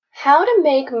How to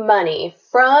make money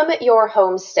from your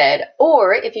homestead,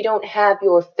 or if you don't have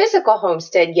your physical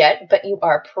homestead yet, but you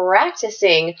are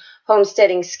practicing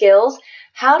homesteading skills,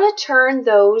 how to turn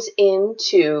those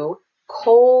into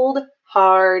cold,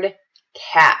 hard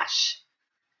cash.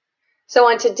 So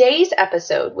on today's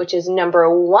episode, which is number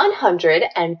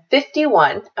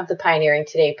 151 of the Pioneering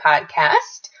Today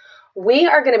podcast, we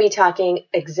are going to be talking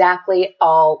exactly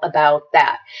all about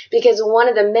that, because one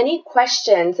of the many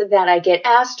questions that I get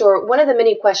asked, or one of the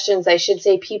many questions I should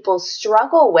say people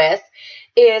struggle with,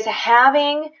 is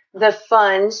having the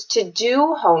funds to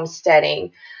do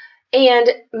homesteading. And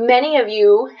many of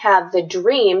you have the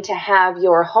dream to have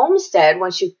your homestead,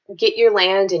 once you get your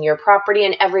land and your property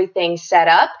and everything set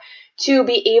up, to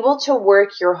be able to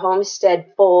work your homestead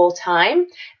full time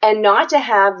and not to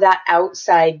have that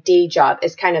outside day job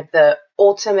as kind of the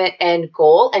ultimate end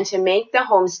goal, and to make the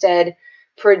homestead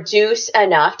produce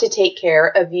enough to take care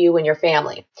of you and your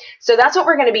family. So that's what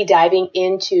we're going to be diving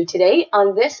into today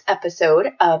on this episode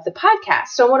of the podcast.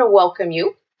 So I want to welcome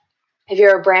you. If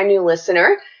you're a brand new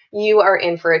listener, you are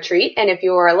in for a treat. And if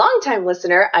you are a longtime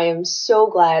listener, I am so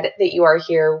glad that you are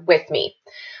here with me.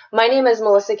 My name is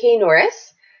Melissa K. Norris.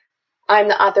 I'm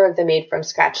the author of The Made from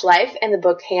Scratch Life and the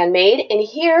book Handmade. And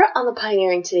here on the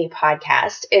Pioneering Today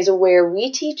podcast is where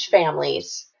we teach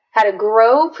families how to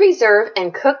grow, preserve,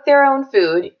 and cook their own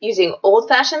food using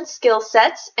old-fashioned skill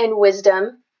sets and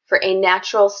wisdom for a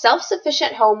natural,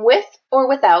 self-sufficient home with or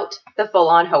without the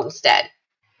full-on homestead.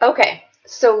 Okay,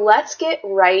 so let's get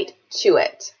right to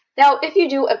it. Now, if you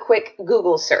do a quick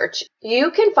Google search,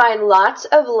 you can find lots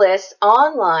of lists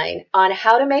online on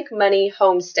how to make money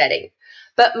homesteading.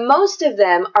 But most of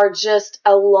them are just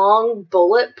a long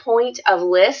bullet point of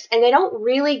lists, and they don't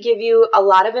really give you a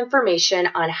lot of information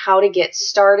on how to get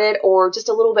started, or just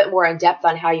a little bit more in depth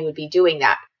on how you would be doing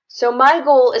that. So my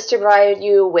goal is to provide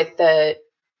you with the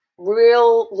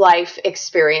real life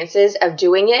experiences of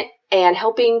doing it and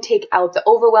helping take out the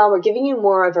overwhelm, or giving you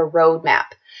more of a roadmap.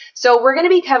 So we're going to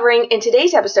be covering, in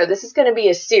today's episode, this is going to be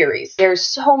a series. There's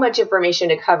so much information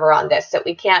to cover on this that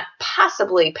we can't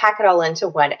possibly pack it all into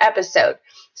one episode.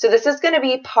 So this is going to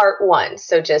be part one.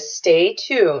 So just stay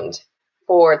tuned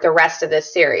for the rest of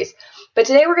this series. But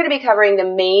today we're going to be covering the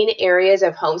main areas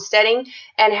of homesteading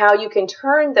and how you can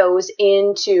turn those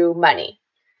into money.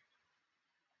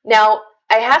 Now,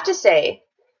 I have to say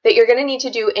that you're going to need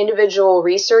to do individual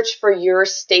research for your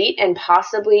state and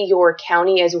possibly your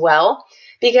county as well,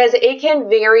 because it can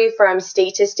vary from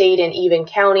state to state and even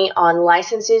county on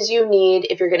licenses you need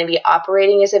if you're going to be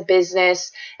operating as a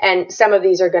business. And some of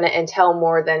these are going to entail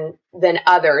more than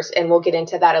others. And we'll get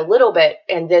into that a little bit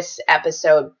in this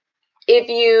episode.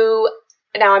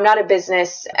 Now, I'm not a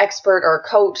business expert or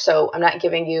coach, so I'm not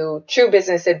giving you true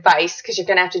business advice, because you're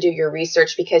going to have to do your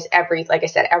research, because like I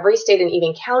said, every state and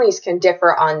even counties can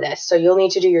differ on this. So you'll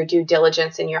need to do your due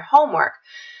diligence and your homework.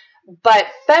 But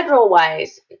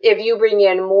federal-wise, if you bring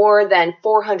in more than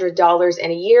 $400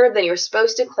 in a year, then you're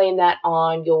supposed to claim that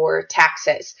on your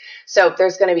taxes. So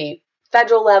there's going to be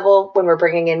federal level when we're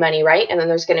bringing in money, right? And then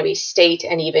there's going to be state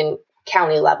and even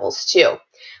county levels too.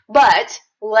 But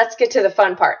let's get to the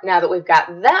fun part now that we've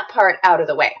got that part out of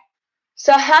the way.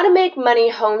 So how to make money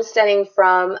homesteading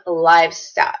from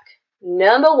livestock.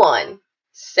 Number one,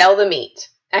 sell the meat.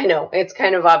 I know, it's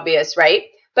kind of obvious, right?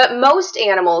 But most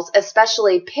animals,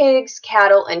 especially pigs,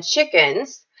 cattle, and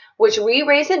chickens, which we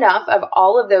raise enough of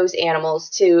all of those animals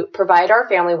to provide our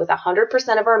family with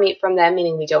 100% of our meat from them,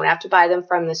 meaning we don't have to buy them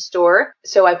from the store.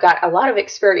 So I've got a lot of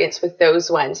experience with those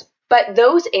ones. But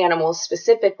those animals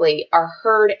specifically are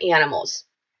herd animals.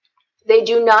 They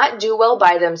do not do well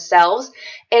by themselves.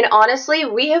 And honestly,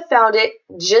 we have found it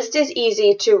just as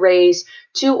easy to raise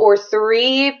 2 or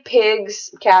 3 pigs,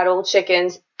 cattle,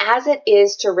 chickens as it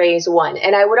is to raise one.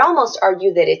 And I would almost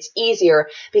argue that it's easier,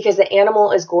 because the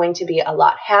animal is going to be a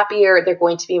lot happier. They're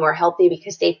going to be more healthy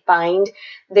because they find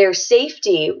their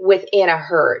safety within a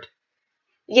herd.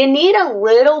 You need a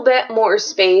little bit more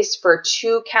space for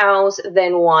 2 cows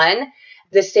than one.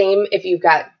 The same if you've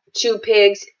got 2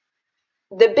 pigs.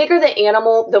 The bigger the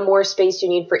animal, the more space you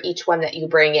need for each one that you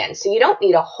bring in. So you don't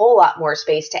need a whole lot more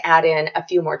space to add in a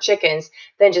few more chickens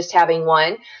than just having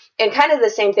one. And kind of the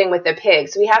same thing with the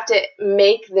pigs. We have to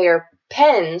make their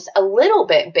pens a little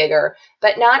bit bigger,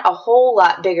 but not a whole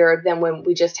lot bigger than when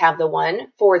we just have the one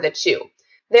for the 2.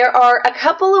 There are a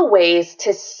couple of ways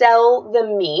to sell the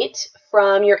meat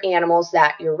from your animals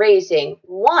that you're raising.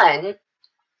 One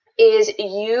is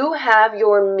you have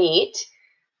your meat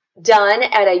done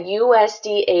at a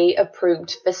USDA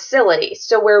approved facility.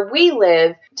 So where we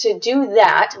live, to do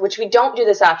that, which we don't do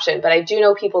this option, but I do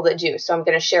know people that do, so I'm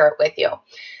going to share it with you.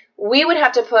 we would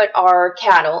have to put our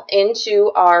cattle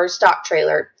into our stock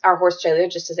trailer, our horse trailer,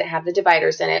 just doesn't have the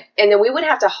dividers in it. And then we would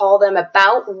have to haul them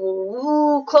about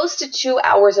close to 2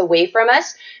 hours away from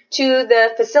us to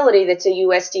the facility that's a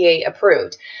USDA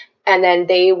approved. And then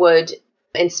they would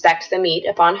inspect the meat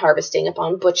upon harvesting,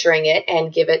 upon butchering it,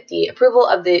 and give it the approval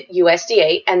of the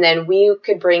USDA. And then we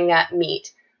could bring that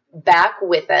meat back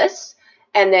with us.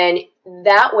 And then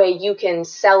that way you can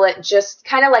sell it just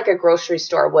kind of like a grocery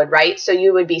store would, right? So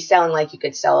you would be selling, like, you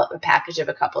could sell a package of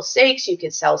a couple steaks, you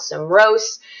could sell some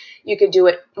roasts, you could do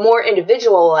it more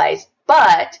individualized,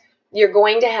 but you're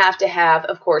going to have,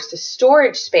 of course, the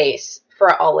storage space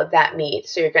for all of that meat.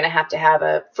 So you're going to have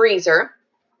a freezer,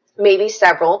 maybe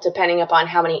several, depending upon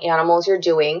how many animals you're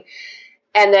doing.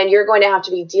 And then you're going to have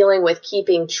to be dealing with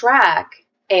keeping track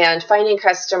and finding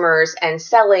customers and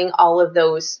selling all of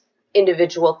those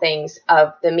individual things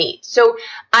of the meat. So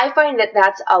I find that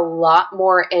that's a lot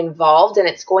more involved, and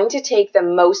it's going to take the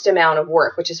most amount of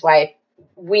work, which is why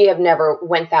we have never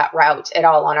went that route at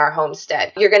all on our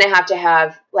homestead. You're going to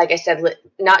have, like I said,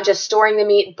 not just storing the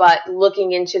meat, but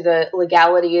looking into the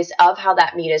legalities of how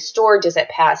that meat is stored. Does it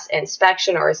pass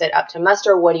inspection, or is it up to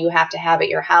muster? What do you have to have at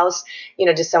your house?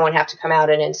 Does someone have to come out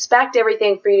and inspect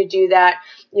everything for you to do that?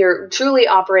 You're truly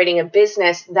operating a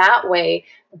business that way,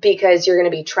 because you're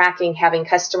going to be tracking, having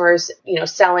customers,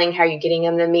 selling, how you're getting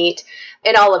them the meat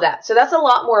and all of that. So that's a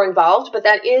lot more involved, but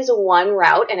that is one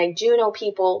route. And I do know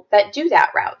people that do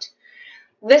that route.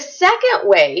 The second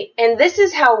way, and this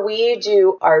is how we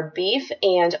do our beef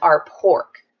and our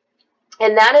pork,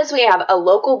 and that is we have a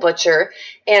local butcher,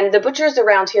 and the butchers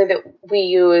around here that we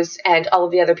use, and all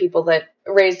of the other people that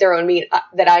raise their own meat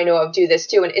that I know of do this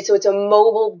too. And so it's a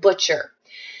mobile butcher.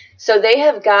 So they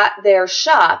have got their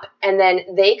shop, and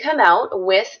then they come out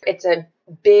it's a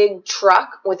big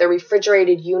truck with a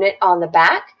refrigerated unit on the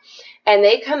back, and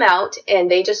they come out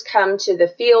and they just come to the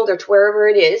field or to wherever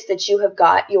it is that you have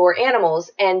got your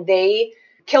animals, and they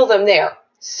kill them there.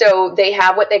 So they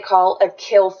have what they call a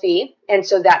kill fee, and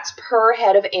so that's per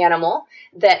head of animal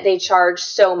that they charge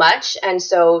so much, and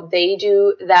so they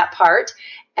do that part,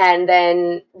 and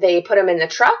then they put them in the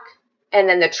truck. And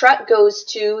then the truck goes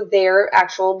to their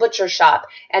actual butcher shop,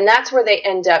 and that's where they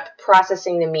end up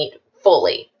processing the meat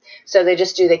fully. So they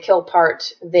just do the kill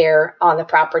part there on the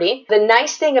property. The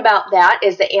nice thing about that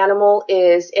is the animal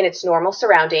is in its normal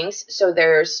surroundings, so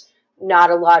there's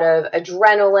not a lot of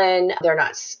adrenaline. They're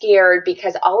not scared,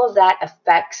 because all of that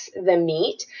affects the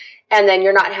meat. And then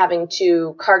you're not having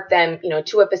to cart them,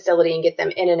 to a facility and get them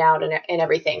in and out and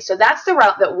everything. So that's the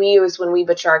route that we use when we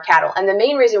butcher our cattle. And the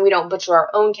main reason we don't butcher our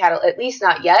own cattle, at least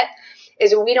not yet,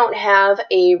 is we don't have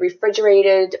a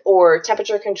refrigerated or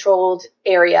temperature controlled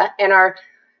area. And our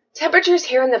temperatures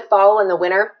here in the fall and the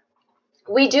winter,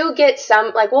 we do get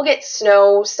some, we'll get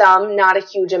snow, some, not a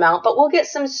huge amount, but we'll get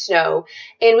some snow,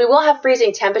 and we will have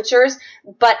freezing temperatures.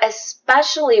 But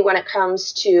especially when it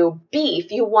comes to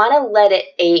beef, you want to let it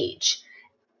age,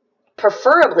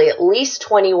 preferably at least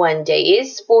 21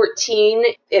 days, 14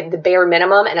 at the bare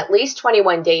minimum, and at least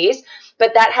 21 days.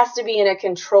 But that has to be in a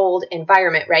controlled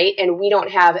environment, right? And we don't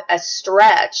have a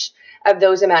stretch of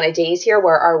those amount of days here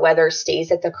where our weather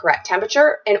stays at the correct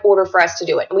temperature in order for us to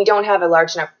do it. And we don't have a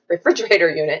large enough refrigerator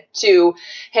unit to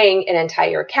hang an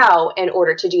entire cow in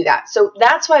order to do that. So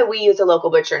that's why we use a local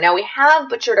butcher. Now, we have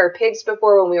butchered our pigs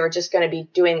before when we were just going to be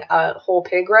doing a whole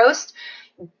pig roast.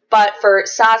 But for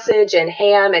sausage and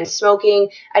ham and smoking,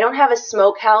 I don't have a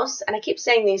smokehouse. And I keep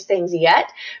saying these things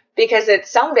yet, because it's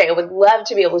someday I would love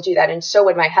to be able to do that, and so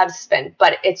would my husband,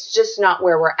 but it's just not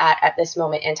where we're at this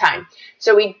moment in time.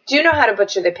 So we do know how to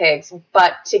butcher the pigs,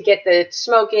 but to get the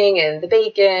smoking and the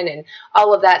bacon and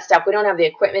all of that stuff, we don't have the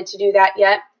equipment to do that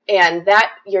yet. And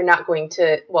that you're not going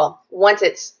to, once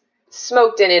it's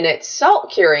smoked and in its salt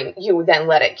curing, you then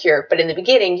let it cure. But in the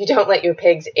beginning, you don't let your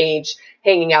pigs age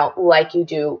hanging out like you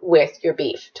do with your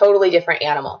beef. Totally different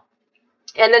animal.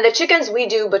 And then the chickens, we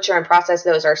do butcher and process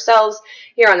those ourselves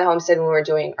here on the homestead when we're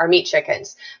doing our meat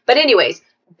chickens. But anyways,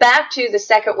 back to the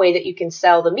second way that you can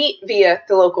sell the meat via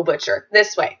the local butcher,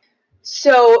 this way.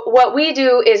 So what we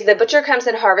do is the butcher comes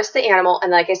and harvests the animal,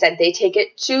 and like I said, they take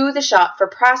it to the shop for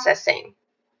processing.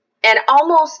 And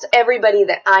almost everybody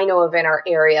that I know of in our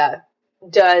area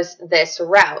does this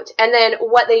route. And then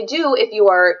what they do if you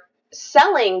are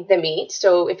selling the meat,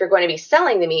 so if you're going to be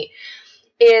selling the meat,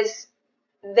 is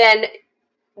then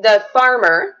the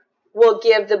farmer will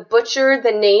give the butcher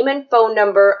the name and phone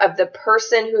number of the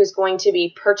person who is going to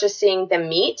be purchasing the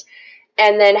meat,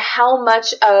 and then how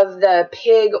much of the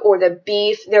pig or the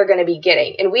beef they're going to be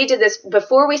getting. And we did this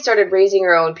before we started raising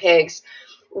our own pigs.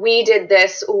 We did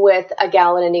this with a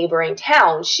gal in a neighboring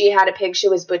town. She had a pig she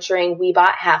was butchering. We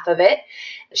bought half of it.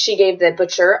 She gave the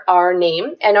butcher our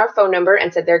name and our phone number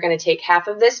and said they're going to take half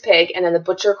of this pig. And then the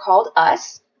butcher called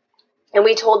us. And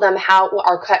we told them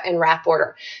our cut and wrap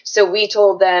order. So we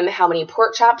told them how many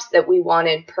pork chops that we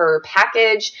wanted per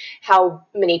package, how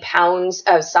many pounds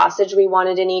of sausage we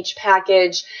wanted in each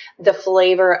package, the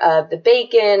flavor of the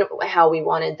bacon, how we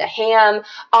wanted the ham,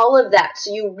 all of that.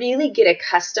 So you really get to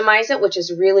customize it, which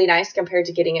is really nice compared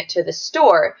to getting it to the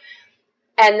store.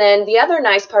 And then the other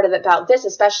nice part of it about this,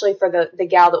 especially for the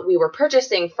gal that we were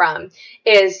purchasing from,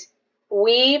 is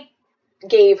we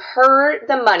gave her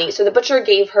the money. So the butcher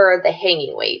gave her the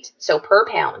hanging weight, so per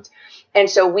pound. And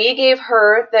so we gave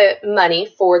her the money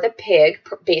for the pig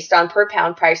based on per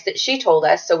pound price that she told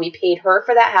us. So we paid her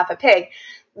for that half a pig.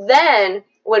 Then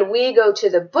when we go to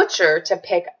the butcher to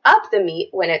pick up the meat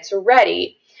when it's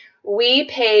ready, we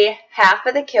pay half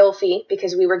of the kill fee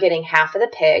because we were getting half of the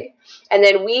pig. And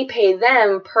then we pay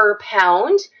them per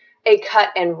pound a cut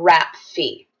and wrap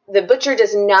fee. The butcher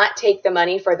does not take the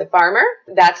money for the farmer.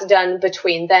 That's done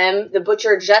between them. The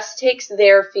butcher just takes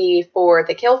their fee for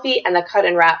the kill fee and the cut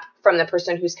and wrap from the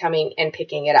person who's coming and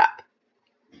picking it up.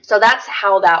 So that's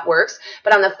how that works.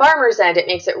 But on the farmer's end, it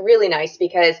makes it really nice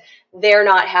because they're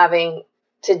not having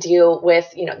to deal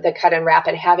with, the cut and wrap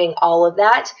and having all of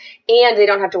that. And they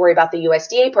don't have to worry about the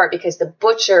USDA part because the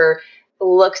butcher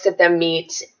looks at the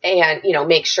meat and,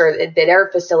 make sure that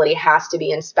their facility has to be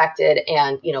inspected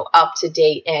and, up to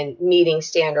date and meeting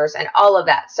standards and all of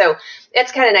that. So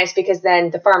it's kind of nice because then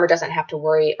the farmer doesn't have to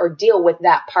worry or deal with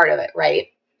that part of it, right?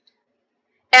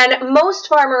 And most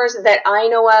farmers that I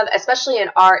know of, especially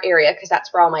in our area, because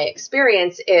that's where all my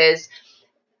experience is,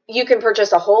 you can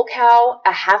purchase a whole cow,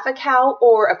 a half a cow,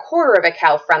 or a quarter of a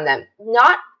cow from them.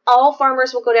 Not all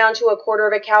farmers will go down to a quarter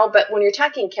of a cow, but when you're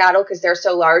talking cattle, because they're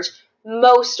so large,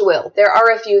 most will. There are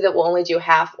a few that will only do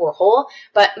half or whole,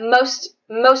 but most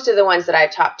of the ones that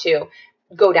I've talked to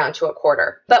go down to a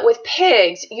quarter. But with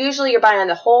pigs, usually you're buying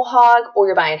the whole hog or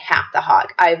you're buying half the hog.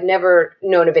 I've never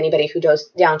known of anybody who goes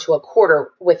down to a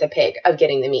quarter with a pig of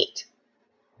getting the meat.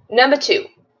 Number 2,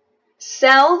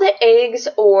 sell the eggs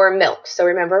or milk. So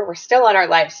remember, we're still on our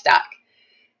livestock.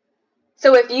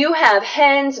 So if you have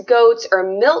hens, goats, or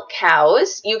milk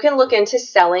cows, you can look into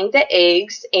selling the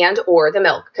eggs and or the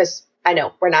milk, because I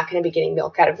know we're not going to be getting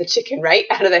milk out of the chicken, right?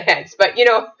 Out of the hens, but you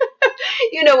know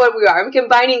what we are. I'm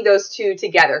combining those two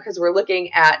together because we're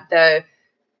looking at the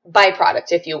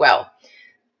byproduct, if you will.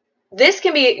 This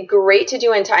can be great to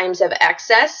do in times of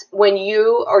excess when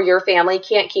you or your family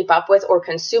can't keep up with or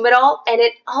consume it all, and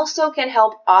it also can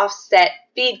help offset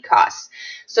feed costs.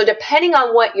 So depending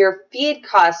on what your feed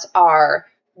costs are,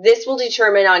 this will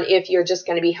determine on if you're just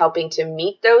going to be helping to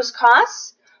meet those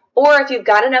costs, or if you've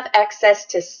got enough excess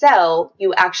to sell,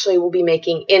 you actually will be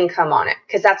making income on it,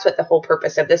 because that's what the whole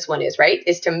purpose of this one is, right?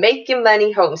 Is to make your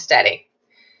money homesteading.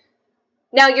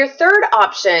 Now, your third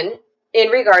option in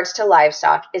regards to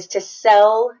livestock is to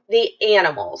sell the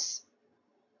animals.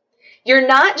 You're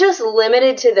not just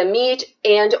limited to the meat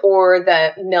and or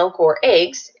the milk or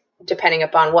eggs, depending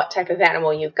upon what type of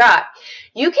animal you've got.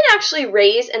 You can actually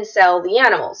raise and sell the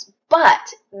animals, but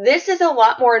this is a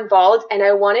lot more involved, and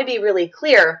I want to be really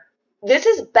clear. This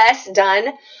is best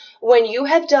done when you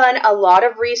have done a lot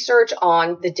of research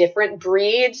on the different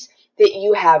breeds, that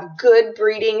you have good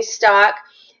breeding stock,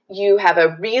 you have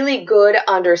a really good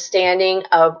understanding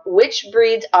of which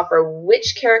breeds offer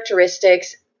which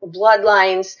characteristics,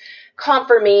 bloodlines,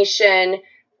 conformation.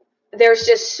 There's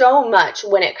just so much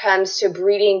when it comes to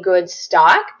breeding good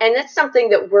stock, and that's something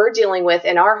that we're dealing with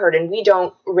in our herd, and we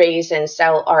don't raise and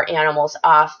sell our animals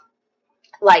off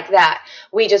like that.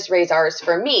 We just raise ours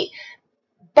for meat.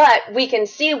 But we can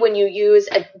see when you use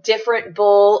a different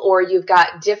bull or you've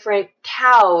got different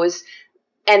cows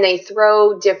and they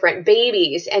throw different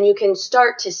babies, and you can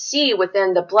start to see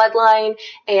within the bloodline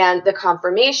and the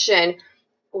conformation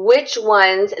which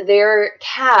ones their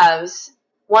calves,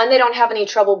 one, they don't have any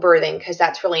trouble birthing, because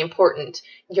that's really important.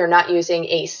 You're not using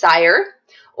a sire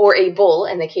or a bull,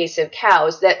 in the case of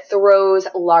cows, that throws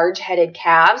large-headed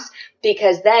calves,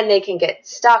 because then they can get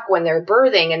stuck when they're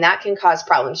birthing, and that can cause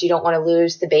problems. You don't want to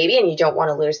lose the baby, and you don't want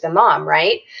to lose the mom,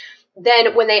 right?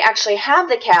 Then when they actually have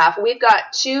the calf, we've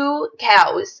got 2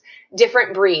 cows,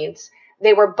 different breeds.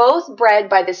 They were both bred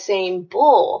by the same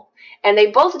bull, and they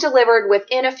both delivered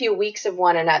within a few weeks of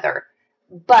one another.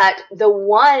 But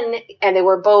and they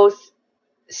were both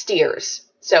steers.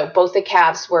 So both the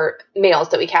calves were males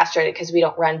that we castrated because we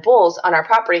don't run bulls on our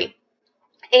property.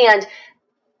 And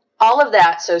all of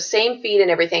that. So same feed and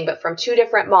everything, but from 2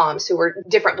 different moms who were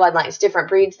different bloodlines, different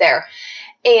breeds there.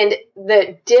 And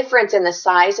the difference in the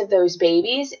size of those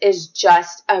babies is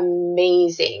just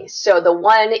amazing. So the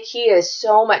one, he is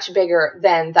so much bigger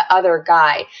than the other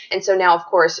guy. And so now, of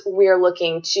course, we're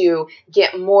looking to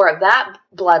get more of that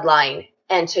bloodline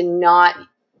and to not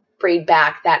breed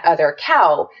back that other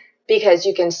cow, because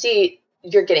you can see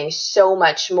you're getting so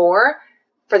much more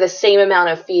for the same amount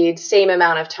of feed, same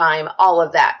amount of time, all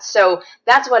of that. So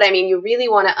that's what I mean. You really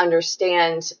want to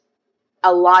understand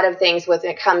a lot of things when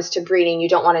it comes to breeding. You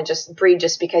don't want to just breed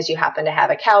just because you happen to have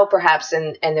a cow perhaps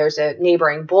and there's a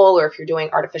neighboring bull, or if you're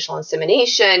doing artificial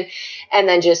insemination, and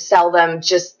then just sell them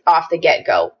just off the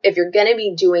get-go. If you're going to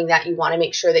be doing that, you want to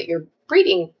make sure that you're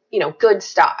breeding, good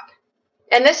stock.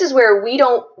 And this is where we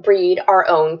don't breed our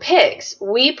own pigs.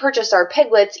 We purchase our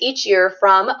piglets each year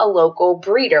from a local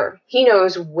breeder. He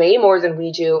knows way more than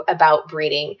we do about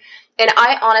breeding. And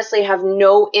I honestly have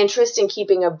no interest in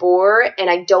keeping a boar, and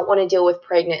I don't want to deal with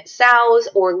pregnant sows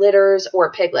or litters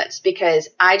or piglets, because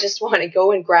I just want to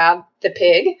go and grab the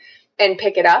pig and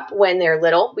pick it up when they're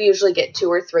little. We usually get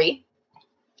 2 or 3.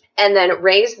 And then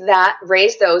raise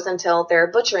those until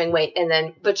they're butchering weight and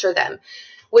then butcher them,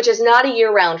 which is not a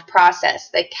year-round process.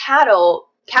 The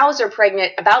cows are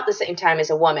pregnant about the same time as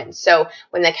a woman. So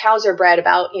when the cows are bred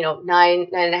about,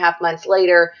 9.5 months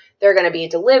later, they're going to be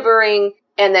delivering,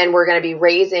 and then we're going to be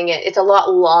raising it. It's a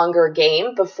lot longer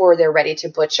game before they're ready to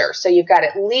butcher. So you've got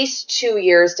at least 2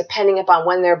 years, depending upon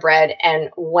when they're bred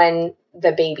and when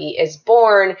the baby is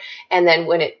born. And then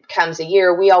when it comes a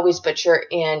year, we always butcher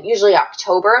in usually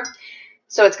October.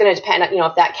 So it's going to depend,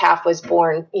 if that calf was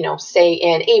born, say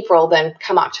in April, then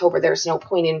come October, there's no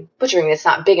point in butchering. It's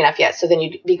not big enough yet. So then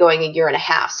you'd be going 1.5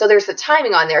 years. So there's the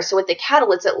timing on there. So with the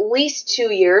cattle, it's at least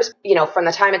 2 years, from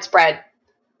the time it's bred,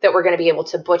 that we're going to be able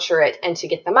to butcher it and to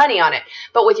get the money on it.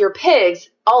 But with your pigs,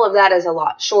 all of that is a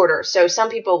lot shorter. So some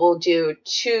people will do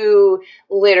 2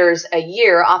 litters a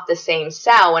year off the same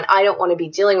sow, and I don't want to be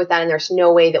dealing with that. And there's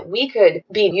no way that we could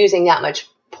be using that much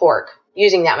pork,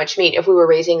 using that much meat if we were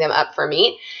raising them up for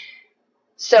meat.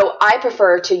 So I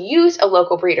prefer to use a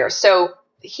local breeder. So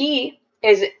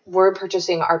we're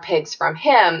purchasing our pigs from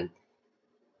him,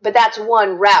 but that's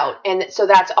one route. And so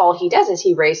that's all he does, is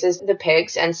he raises the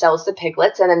pigs and sells the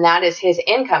piglets, and then that is his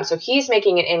income. So he's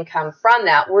making an income from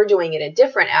that. We're doing it in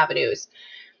different avenues,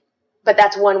 but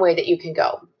that's one way that you can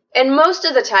go. And most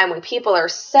of the time when people are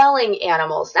selling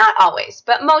animals, not always,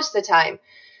 but most of the time,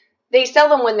 they sell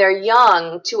them when they're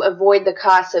young to avoid the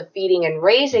costs of feeding and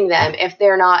raising them if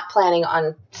they're not planning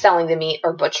on selling the meat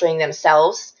or butchering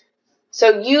themselves.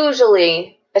 So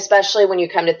usually, especially when you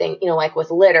come to think, like with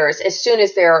litters, as soon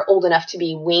as they're old enough to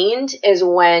be weaned is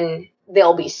when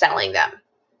they'll be selling them.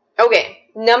 Okay,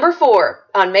 number 4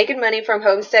 on making money from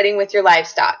homesteading with your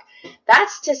livestock.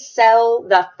 That's to sell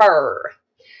the fur.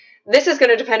 This is going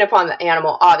to depend upon the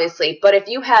animal, obviously, but if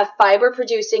you have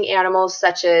fiber-producing animals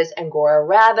such as Angora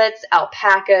rabbits,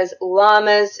 alpacas,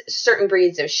 llamas, certain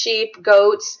breeds of sheep,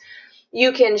 goats,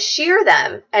 you can shear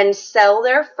them and sell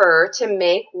their fur to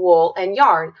make wool and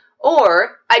yarn.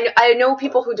 Or I know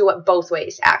people who do it both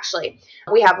ways, actually.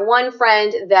 We have one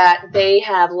friend that they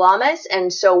have llamas,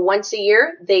 and so once a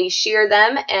year they shear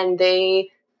them and they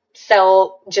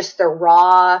sell just the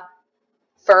raw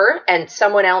fur, and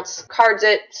someone else cards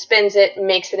it, spins it,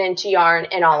 makes it into yarn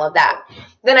and all of that.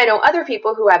 Then I know other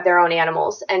people who have their own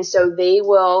animals, and so they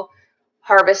will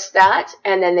harvest that,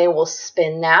 and then they will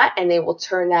spin that, and they will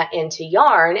turn that into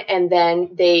yarn, and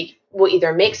then they will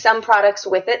either make some products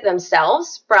with it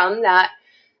themselves from that,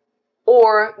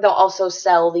 or they'll also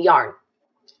sell the yarn.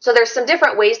 So there's some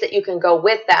different ways that you can go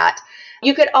with that.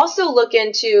 You could also look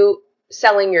into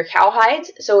selling your cow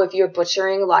hides. So if you're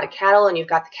butchering a lot of cattle and you've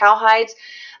got the cow hides,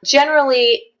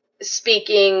 generally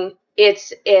speaking,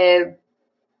 it's a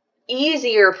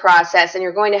easier process, and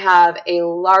you're going to have a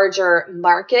larger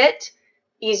market,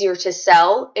 easier to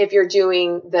sell if you're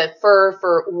doing the fur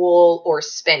for wool or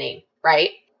spinning,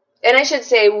 right? And I should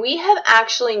say, we have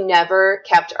actually never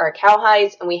kept our cow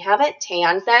hides, and we haven't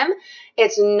tanned them.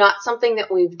 It's not something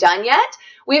that we've done yet.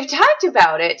 We've talked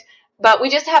about it, but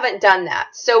we just haven't done that.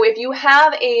 So if you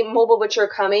have a mobile butcher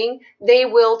coming, they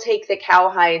will take the cow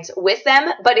hides with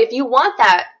them. But if you want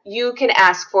that, you can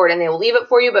ask for it and they will leave it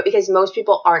for you. But because most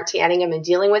people aren't tanning them and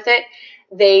dealing with it,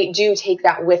 they do take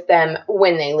that with them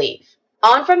when they leave.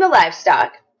 On from the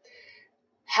livestock.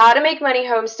 How to make money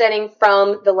homesteading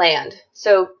from the land.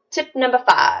 So tip number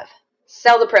 5,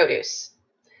 sell the produce.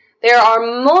 There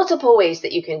are multiple ways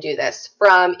that you can do this,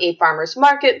 from a farmer's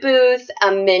market booth,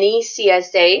 a mini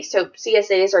CSA. So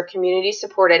CSAs are community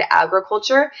supported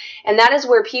agriculture, and that is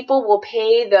where people will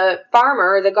pay the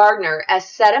farmer or the gardener a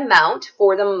set amount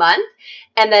for the month,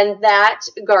 and then that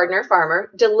gardener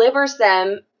farmer delivers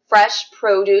them fresh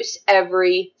produce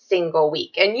every single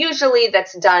week. And usually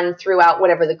that's done throughout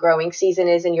whatever the growing season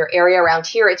is in your area. Around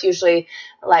here, it's usually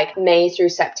like May through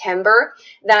September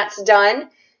that's done.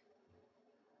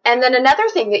 And then another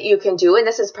thing that you can do, and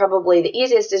this is probably the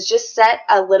easiest, is just set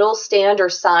a little stand or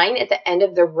sign at the end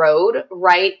of the road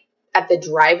right at the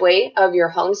driveway of your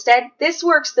homestead. This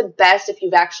works the best if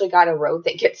you've actually got a road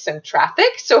that gets some traffic.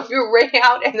 So if you're right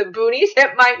out in the boonies,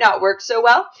 it might not work so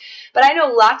well. But I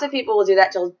know lots of people will do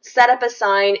that. They'll set up a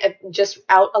sign just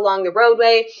out along the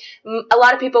roadway. A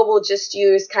lot of people will just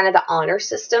use kind of the honor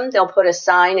system. They'll put a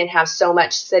sign and have so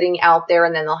much sitting out there,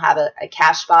 and then they'll have a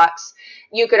cash box.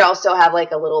 You could also have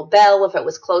like a little bell if it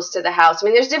was close to the house. I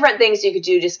mean, there's different things you could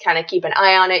do. Just kind of keep an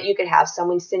eye on it. You could have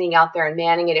someone sitting out there and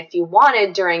manning it if you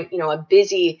wanted during,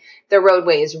 the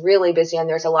roadway is really busy and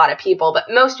there's a lot of people.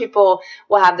 But most people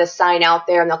will have the sign out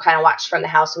there and they'll kind of watch from the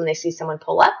house. When they see someone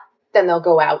pull up, then they'll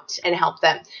go out and help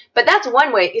them. But that's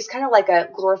one way. It's kind of like a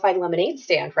glorified lemonade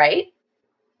stand, right?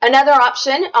 Another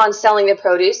option on selling the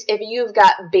produce, if you've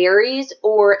got berries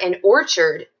or an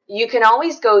orchard, you can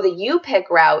always go the you pick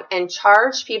route and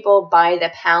charge people by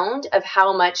the pound of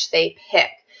how much they pick.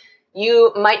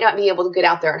 You might not be able to get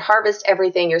out there and harvest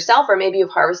everything yourself, or maybe you've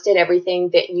harvested everything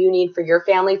that you need for your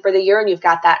family for the year and you've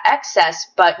got that excess,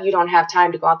 but you don't have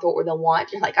time to go out there with the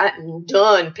want. You're like, I'm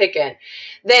done picking.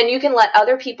 Then you can let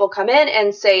other people come in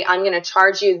and say, I'm going to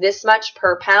charge you this much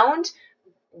per pound.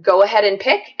 Go ahead and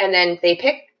pick, and then they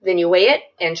pick, then you weigh it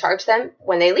and charge them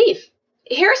when they leave.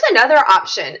 Here's another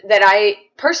option that I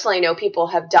personally know people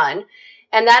have done,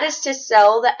 and that is to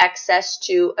sell the excess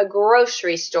to a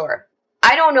grocery store.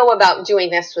 I don't know about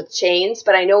doing this with chains,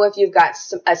 but I know if you've got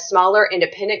a smaller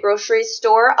independent grocery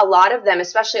store, a lot of them,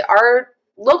 especially our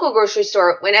local grocery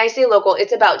store, when I say local,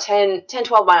 it's about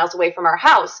 12 miles away from our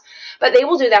house. But they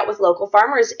will do that with local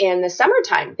farmers in the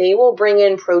summertime. They will bring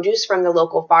in produce from the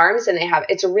local farms, and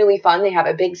it's really fun. They have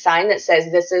a big sign that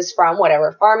says this is from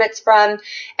whatever farm it's from,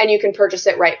 and you can purchase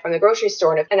it right from the grocery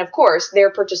store. And of course,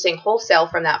 they're purchasing wholesale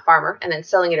from that farmer and then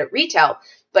selling it at retail.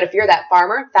 But if you're that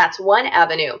farmer, that's one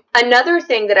avenue. Another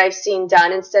thing that I've seen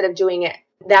done instead of doing it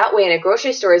that way in a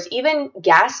grocery store is even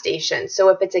gas stations. So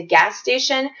if it's a gas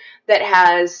station that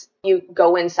you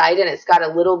go inside and it's got a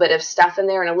little bit of stuff in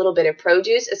there and a little bit of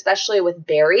produce, especially with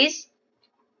berries,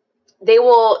 they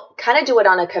will kind of do it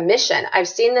on a commission. I've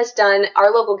seen this done.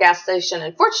 Our local gas station,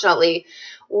 unfortunately,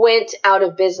 went out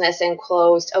of business and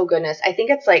closed. Oh goodness, I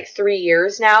think it's like 3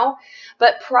 years now.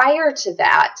 But prior to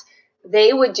that,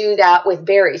 they would do that with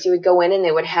berries. You would go in and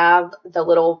they would have the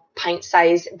little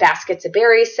pint-sized baskets of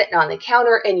berries sitting on the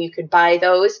counter, and you could buy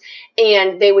those.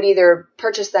 And they would either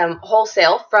purchase them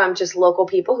wholesale from just local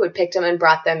people who had picked them and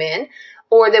brought them in,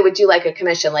 or they would do like a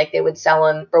commission, like they would sell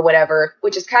them for whatever,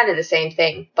 which is kind of the same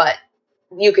thing. But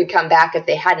you could come back if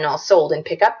they hadn't all sold and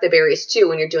pick up the berries too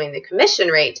when you're doing the commission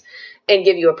rate and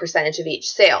give you a percentage of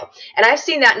each sale. And I've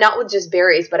seen that not with just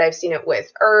berries, but I've seen it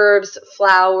with herbs,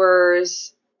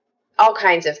 flowers, all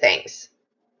kinds of things.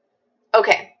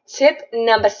 Okay, tip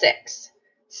number 6,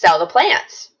 sell the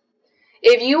plants.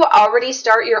 If you already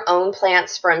start your own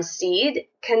plants from seed,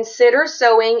 consider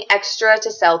sowing extra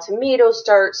to sell tomato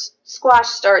starts, squash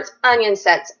starts, onion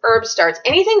sets, herb starts,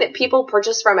 anything that people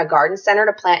purchase from a garden center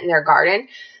to plant in their garden.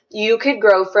 You could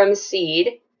grow from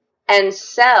seed and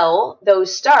sell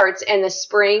those starts in the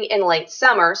spring and late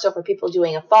summer. So for people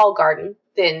doing a fall garden,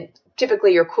 then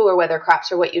typically your cooler weather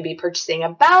crops are what you'd be purchasing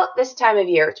about this time of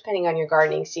year, depending on your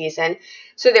gardening season.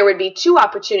 So there would be 2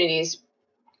 opportunities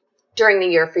during the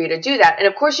year for you to do that. And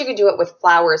of course, you could do it with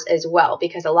flowers as well,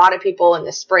 because a lot of people in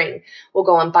the spring will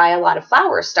go and buy a lot of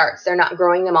flower starts. They're not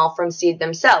growing them all from seed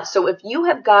themselves. So if you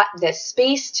have got the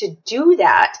space to do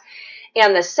that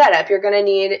and the setup, you're going to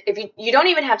need, you don't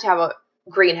even have to have a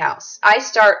greenhouse. I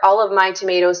start all of my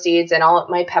tomato seeds and all of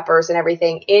my peppers and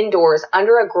everything indoors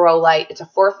under a grow light. It's a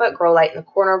 4-foot grow light in the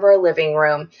corner of our living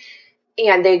room,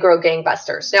 and they grow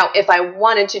gangbusters. Now, if I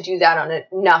wanted to do that on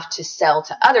enough to sell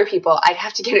to other people, I'd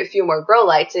have to get a few more grow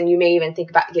lights, and you may even think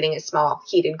about getting a small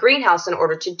heated greenhouse in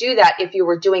order to do that if you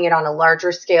were doing it on a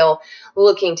larger scale,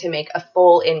 looking to make a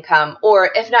full income,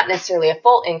 or if not necessarily a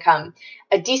full income,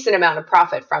 a decent amount of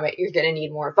profit from it. You're going to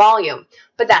need more volume,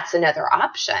 but that's another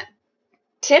option.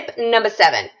 Tip number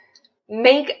 7,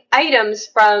 make items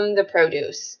from the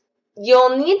produce.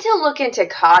 You'll need to look into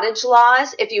cottage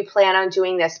laws if you plan on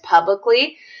doing this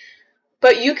publicly.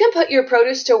 But you can put your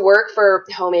produce to work for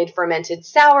homemade fermented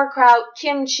sauerkraut,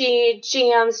 kimchi,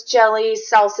 jams, jellies,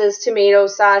 salsas, tomato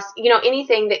sauce,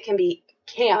 anything that can be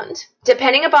canned.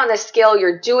 Depending upon the scale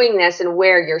you're doing this and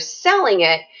where you're selling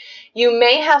it, you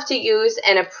may have to use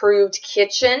an approved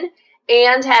kitchen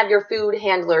and have your food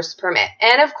handler's permit.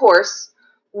 And of course,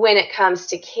 when it comes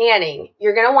to canning,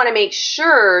 you're going to want to make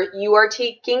sure you are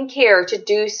taking care to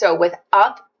do so with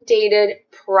updated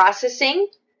processing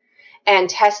and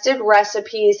tested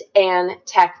recipes and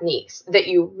techniques, that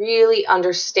you really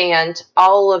understand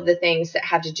all of the things that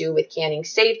have to do with canning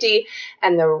safety,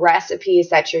 and the recipes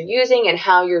that you're using and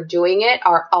how you're doing it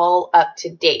are all up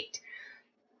to date.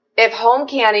 If home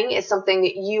canning is something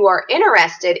that you are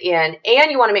interested in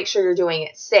and you want to make sure you're doing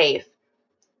it safe,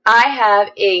 I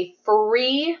have a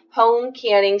free home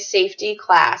canning safety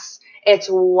class. It's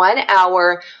 1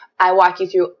 hour. I walk you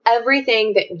through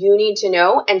everything that you need to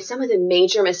know and some of the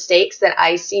major mistakes that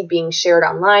I see being shared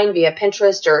online via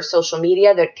Pinterest or social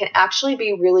media that can actually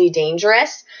be really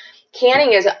dangerous.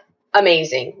 Canning is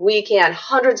amazing. We can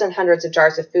hundreds and hundreds of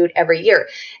jars of food every year.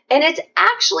 And it's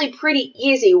actually pretty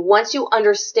easy once you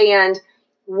understand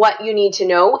what you need to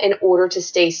know in order to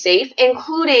stay safe,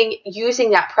 including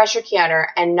using that pressure canner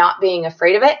and not being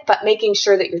afraid of it, but making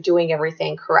sure that you're doing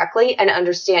everything correctly and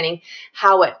understanding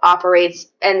how it operates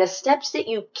and the steps that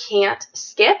you can't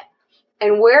skip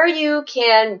and where you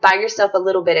can buy yourself a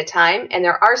little bit of time. And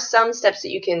there are some steps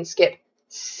that you can skip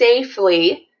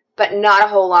safely, but not a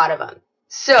whole lot of them.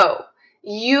 So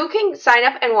you can sign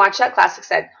up and watch that class, like I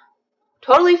said,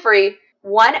 totally free,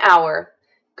 1 hour.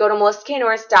 Go to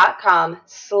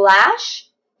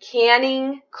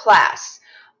melissaknorris.com/canning class.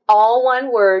 All one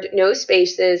word, no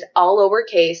spaces, all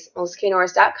lowercase,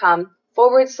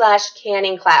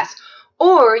 melissaknorris.com/canning class.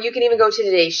 Or you can even go to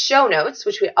today's show notes,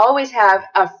 which we always have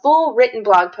a full written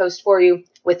blog post for you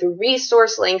with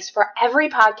resource links for every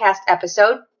podcast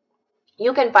episode.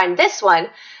 You can find this one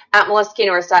at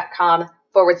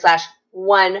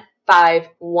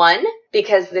melissaknorris.com/151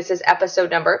 because this is episode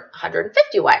number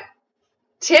 151.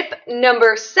 Tip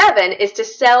number 7 is to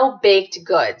sell baked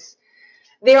goods.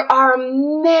 There are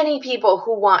many people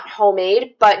who want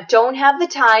homemade but don't have the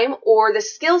time or the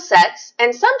skill sets.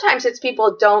 And sometimes it's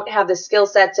people don't have the skill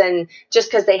sets, and just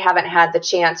because they haven't had the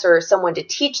chance or someone to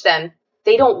teach them,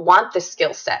 they don't want the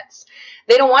skill sets.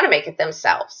 They don't want to make it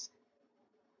themselves.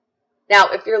 Now,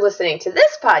 if you're listening to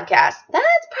this podcast,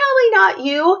 that's probably not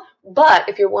you. But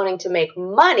if you're wanting to make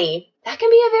money, that can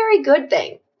be a very good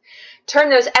thing.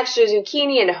 Turn those extra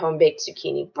zucchini into home-baked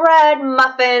zucchini bread,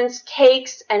 muffins,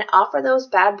 cakes, and offer those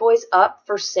bad boys up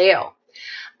for sale.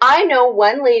 I know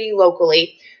one lady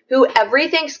locally who every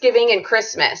Thanksgiving and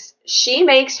Christmas, she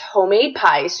makes homemade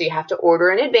pies, so you have to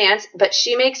order in advance, but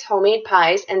she makes homemade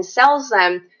pies and sells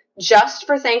them just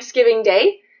for Thanksgiving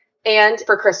Day and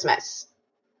for Christmas,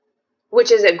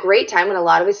 which is a great time when a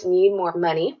lot of us need more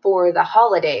money for the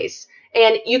holidays.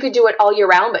 And you could do it all year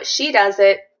round, but she does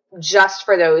it just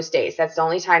for those days. That's the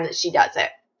only time that she does it.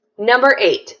 Number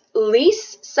 8,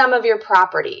 lease some of your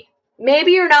property.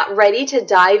 Maybe you're not ready to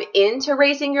dive into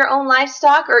raising your own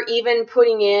livestock or even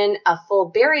putting in a full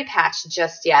berry patch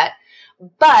just yet.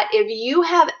 But if you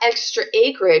have extra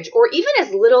acreage, or even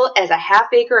as little as a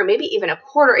half acre or maybe even a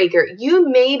quarter acre, you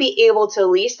may be able to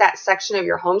lease that section of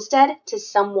your homestead to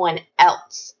someone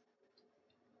else.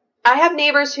 I have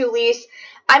neighbors who lease,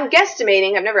 I'm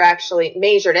guesstimating, I've never actually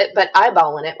measured it, but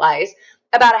eyeballing it wise,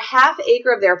 about a half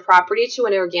acre of their property to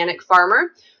an organic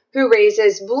farmer who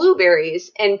raises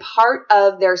blueberries in part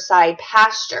of their side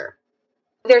pasture.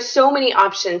 There's so many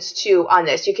options too on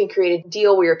this. You can create a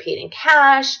deal where you're paid in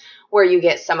cash, where you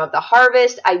get some of the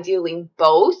harvest, ideally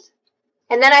both.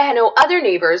 And then I know other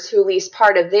neighbors who lease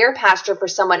part of their pasture for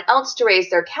someone else to raise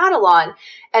their cattle on,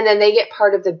 and then they get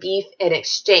part of the beef in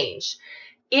exchange.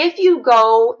 If you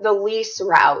go the lease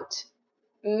route,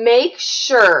 make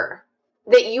sure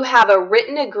that you have a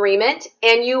written agreement,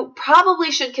 and you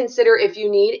probably should consider if you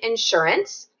need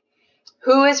insurance,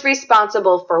 who is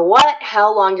responsible for what,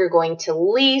 how long you're going to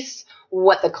lease,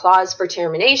 what the clause for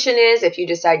termination is. If you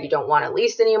decide you don't want to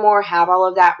lease anymore, have all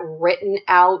of that written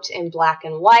out in black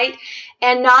and white.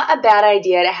 And not a bad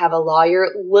idea to have a lawyer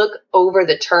look over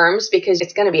the terms, because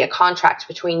it's going to be a contract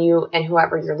between you and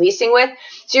whoever you're leasing with.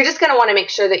 So you're just going to want to make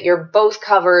sure that you're both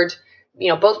covered,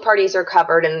 both parties are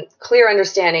covered, and clear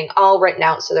understanding all written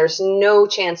out so there's no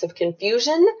chance of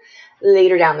confusion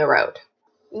later down the road.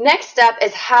 Next up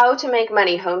is how to make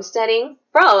money homesteading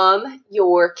from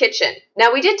your kitchen.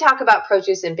 Now, we did talk about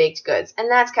produce and baked goods,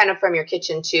 and that's kind of from your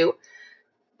kitchen too.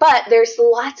 But there's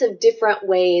lots of different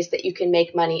ways that you can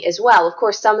make money as well. Of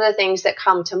course, some of the things that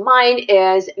come to mind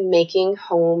is making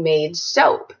homemade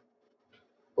soap.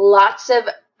 Lots of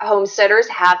homesteaders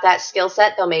have that skill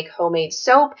set. They'll make homemade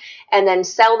soap and then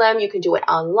sell them. You can do it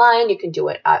online. You can do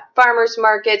it at farmers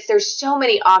markets. There's so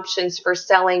many options for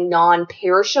selling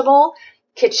non-perishable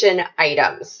kitchen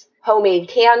items. Homemade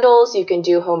candles. You can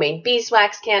do homemade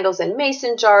beeswax candles in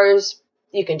mason jars.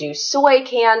 You can do soy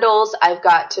candles. I've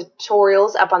got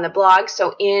tutorials up on the blog.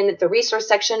 So in the resource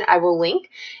section, I will link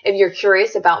if you're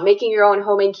curious about making your own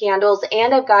homemade candles.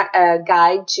 And I've got a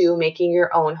guide to making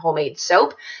your own homemade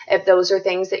soap, if those are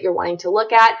things that you're wanting to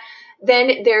look at.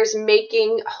 Then there's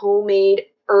making homemade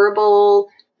herbal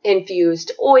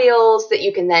infused oils that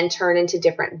you can then turn into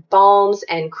different balms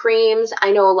and creams.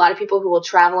 I know a lot of people who will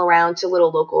travel around to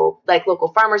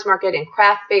local farmers market and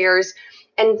craft fairs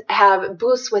and have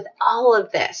booths with all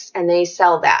of this, and they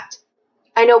sell that.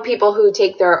 I know people who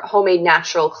take their homemade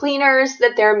natural cleaners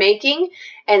that they're making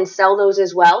and sell those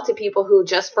as well to people who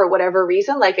just for whatever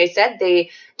reason, like I said, they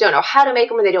don't know how to make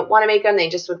them or they don't want to make them. They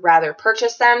just would rather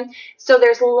purchase them. So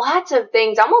there's lots of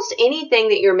things, almost anything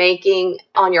that you're making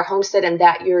on your homestead and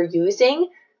that you're using,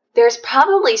 there's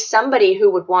probably somebody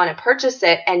who would want to purchase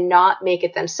it and not make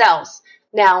it themselves.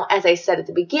 Now, as I said at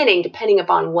the beginning, depending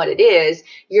upon what it is,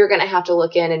 you're going to have to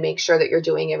look in and make sure that you're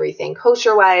doing everything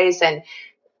kosher-wise and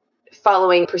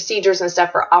following procedures and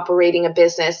stuff for operating a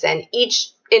business. And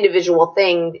each individual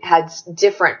thing has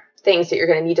different things that you're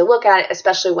going to need to look at,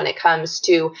 especially when it comes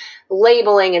to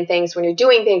labeling and things. When you're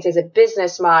doing things as a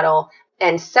business model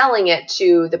and selling it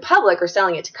to the public or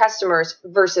selling it to customers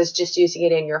versus just using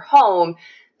it in your home,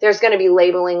 there's going to be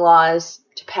labeling laws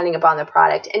depending upon the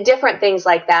product and different things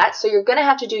like that. So you're going to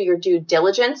have to do your due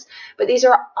diligence, but these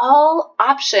are all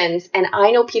options. And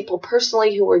I know people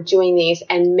personally who are doing these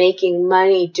and making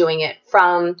money doing it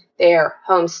from their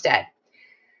homestead.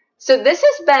 So this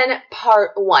has been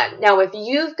part 1. Now, if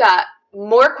you've got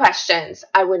more questions,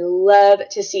 I would love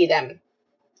to see them.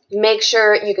 Make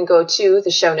sure you can go to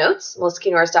the show notes,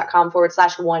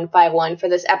 melissanorris.com/151 for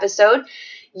this episode.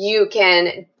 You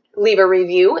can leave a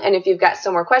review, and if you've got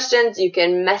some more questions, you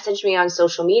can message me on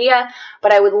social media.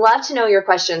 But I would love to know your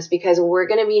questions because we're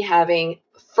going to be having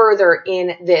further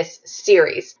in this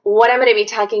series. What I'm going to be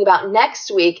talking about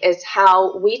next week is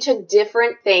how we took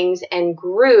different things and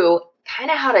grew,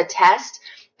 kind of how to test,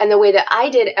 and the way that I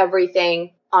did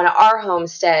everything on our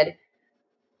homestead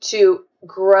to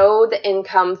grow the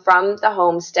income from the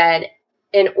homestead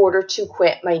in order to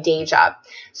quit my day job.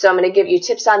 So I'm going to give you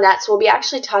tips on that. So we'll be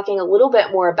actually talking a little bit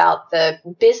more about the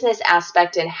business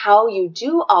aspect and how you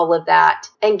do all of that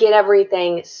and get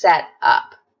everything set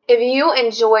up. If you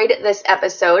enjoyed this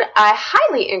episode, I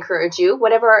highly encourage you,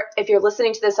 if you're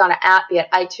listening to this on an app, be it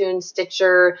iTunes,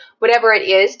 Stitcher, whatever it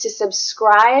is, to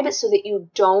subscribe so that you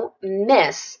don't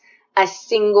miss a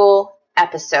single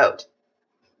episode.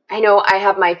 I know I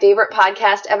have my favorite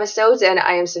podcast episodes and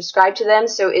I am subscribed to them.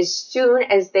 So as soon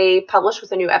as they publish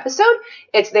with a new episode,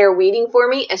 it's there waiting for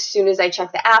me. As soon as I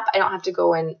check the app, I don't have to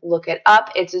go and look it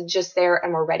up. It's just there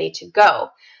and we're ready to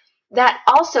go. That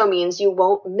also means you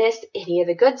won't miss any of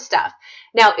the good stuff.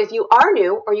 Now, if you are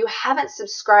new or you haven't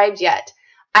subscribed yet,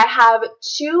 I have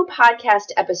 2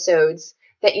 podcast episodes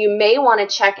that you may want to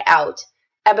check out.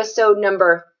 Episode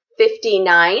number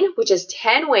 59, which is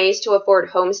 10 ways to afford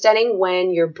homesteading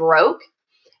when you're broke.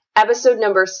 Episode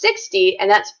number 60, and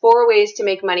that's 4 ways to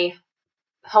make money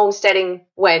homesteading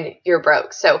when you're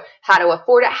broke. So how to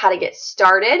afford it, how to get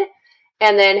started,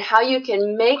 and then how you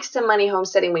can make some money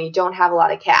homesteading when you don't have a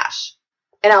lot of cash.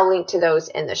 And I'll link to those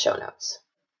in the show notes.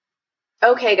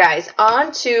 Okay, guys,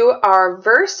 on to our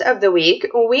verse of the week.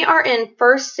 We are in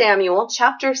 1 Samuel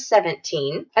chapter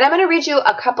 17, and I'm going to read you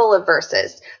a couple of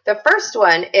verses. The first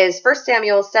one is 1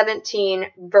 Samuel 17,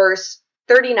 verse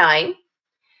 39.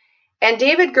 And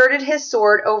David girded his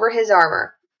sword over his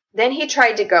armor. Then he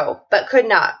tried to go, but could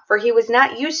not, for he was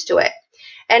not used to it.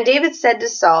 And David said to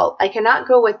Saul, I cannot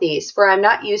go with these, for I am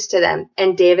not used to them.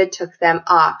 And David took them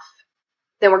off.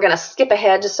 Then we're going to skip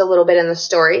ahead just a little bit in the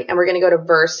story, and we're going to go to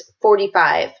verse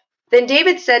 45. Then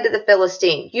David said to the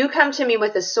Philistine, You come to me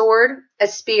with a sword, a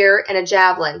spear, and a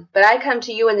javelin, but I come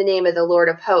to you in the name of the Lord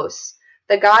of hosts,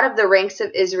 the God of the ranks of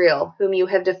Israel, whom you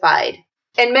have defied.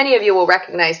 And many of you will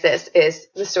recognize this is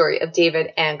the story of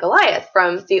David and Goliath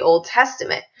from the Old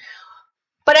Testament.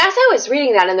 But as I was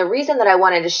reading that, and the reason that I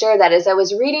wanted to share that is I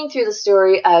was reading through the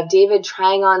story of David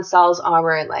trying on Saul's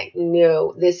armor and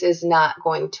no, this is not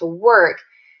going to work.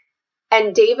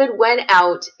 And David went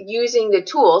out using the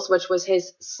tools, which was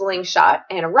his slingshot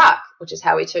and a rock, which is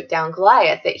how he took down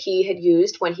Goliath, that he had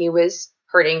used when he was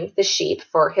herding the sheep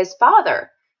for his father.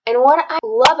 And what I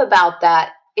love about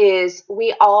that is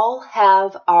we all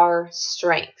have our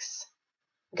strengths.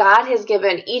 God has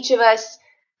given each of us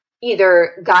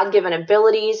either God-given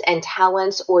abilities and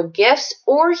talents or gifts,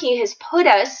 or he has put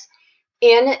us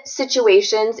in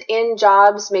situations, in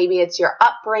jobs, maybe it's your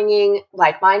upbringing,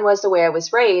 like mine was the way I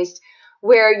was raised,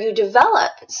 where you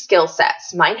develop skill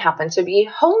sets. Mine happened to be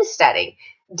homesteading.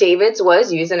 David's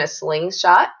was using a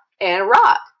slingshot and a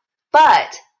rock.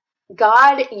 But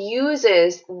God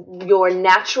uses your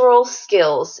natural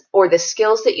skills, or the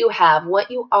skills that you have, what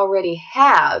you already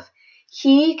have.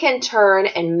 He can turn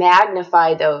and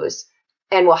magnify those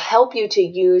and will help you to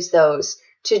use those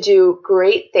to do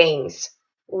great things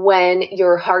when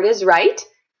your heart is right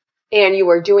and you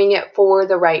are doing it for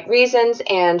the right reasons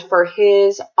and for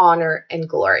his honor and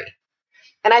glory.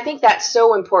 And I think that's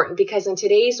so important, because in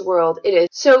today's world, it is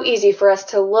so easy for us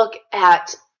to look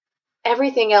at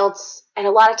everything else, and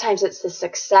a lot of times it's the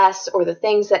success or the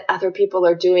things that other people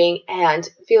are doing, and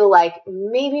feel like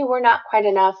maybe we're not quite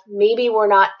enough, maybe we're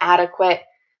not adequate,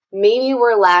 maybe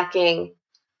we're lacking.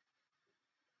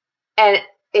 And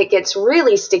it gets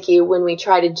really sticky when we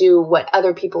try to do what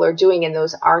other people are doing, and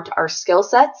those aren't our skill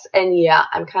sets. And yeah,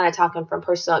 I'm kind of talking from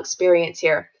personal experience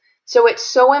here. So it's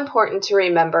so important to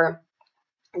remember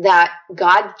that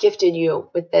God gifted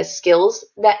you with the skills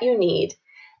that you need.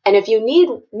 And if you need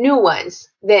new ones,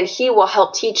 then he will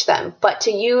help teach them. But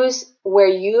to use where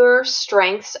your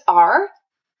strengths are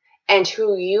and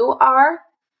who you are,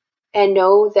 and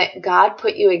know that God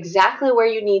put you exactly where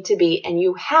you need to be, and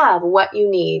you have what you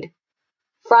need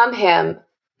from him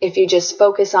if you just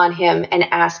focus on him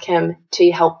and ask him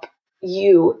to help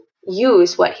you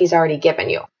use what he's already given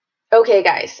you. Okay,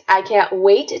 guys, I can't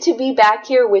wait to be back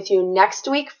here with you next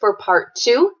week for part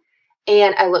 2.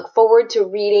 And I look forward to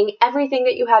reading everything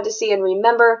that you have to see. And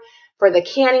remember, for the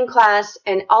canning class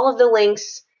and all of the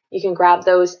links, you can grab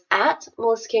those at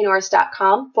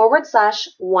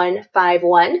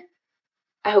melissaknorris.com/151.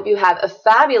 I hope you have a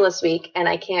fabulous week, and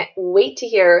I can't wait to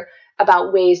hear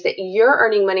about ways that you're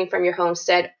earning money from your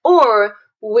homestead, or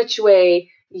which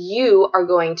way you are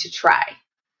going to try.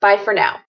 Bye for now.